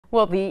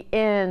Well, the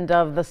end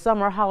of the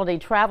summer holiday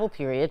travel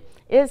period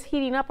is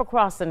heating up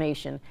across the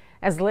nation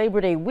as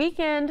Labor Day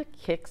weekend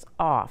kicks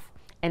off.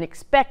 An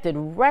expected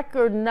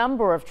record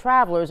number of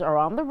travelers are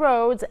on the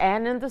roads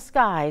and in the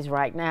skies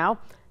right now.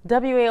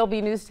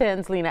 WALB News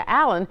 10's Lena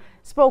Allen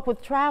spoke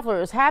with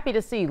travelers happy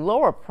to see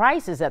lower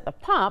prices at the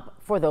pump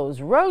for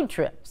those road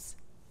trips.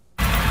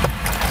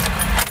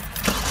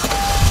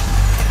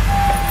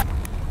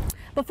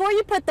 Before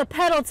you put the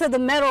pedal to the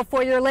metal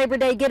for your Labor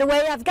Day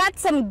getaway, I've got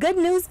some good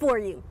news for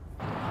you.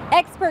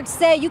 Experts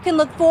say you can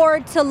look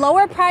forward to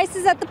lower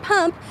prices at the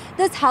pump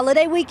this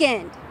holiday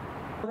weekend.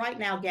 Right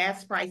now,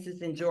 gas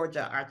prices in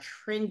Georgia are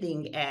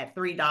trending at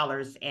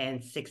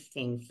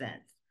 $3.16.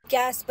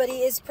 Gas Buddy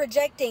is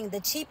projecting the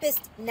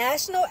cheapest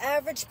national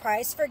average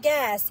price for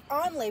gas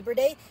on Labor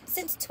Day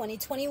since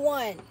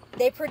 2021.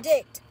 They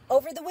predict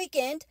over the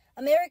weekend,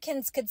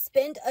 Americans could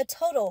spend a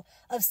total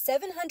of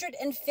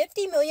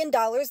 $750 million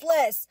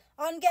less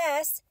on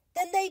gas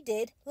than they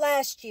did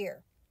last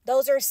year.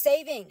 Those are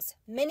savings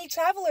many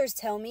travelers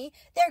tell me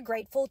they're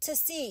grateful to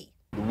see.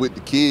 With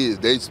the kids,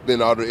 they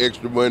spend all the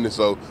extra money,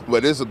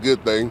 but it's a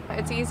good thing.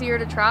 It's easier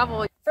to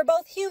travel. For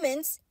both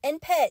humans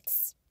and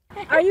pets.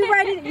 Are you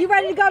ready? You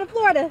ready to go to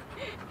Florida?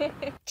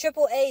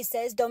 AAA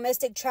says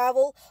domestic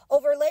travel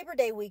over Labor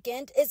Day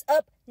weekend is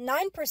up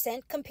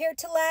 9% compared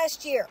to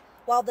last year,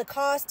 while the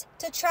cost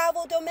to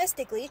travel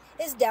domestically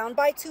is down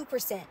by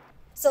 2%.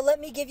 So let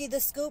me give you the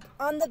scoop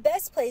on the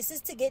best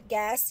places to get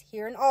gas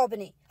here in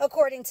Albany.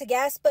 According to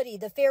Gas Buddy,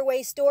 the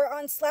Fairway store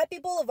on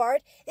Slappy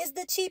Boulevard is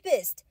the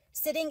cheapest,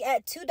 sitting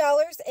at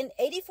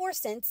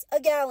 $2.84 a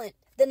gallon.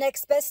 The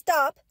next best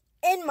stop,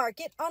 End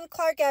Market on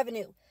Clark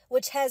Avenue,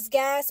 which has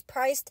gas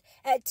priced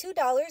at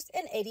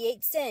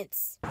 $2.88.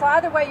 So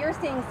either way, you're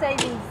seeing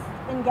savings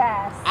in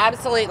gas.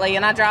 Absolutely,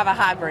 and I drive a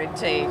hybrid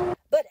too.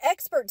 But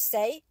experts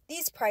say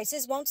these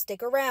prices won't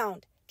stick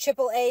around.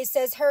 AAA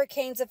says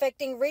hurricanes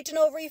affecting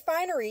regional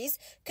refineries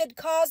could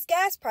cause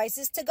gas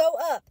prices to go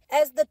up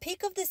as the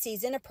peak of the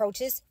season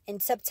approaches in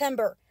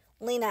September.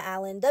 Lena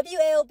Allen,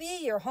 WALB,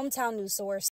 your hometown news source.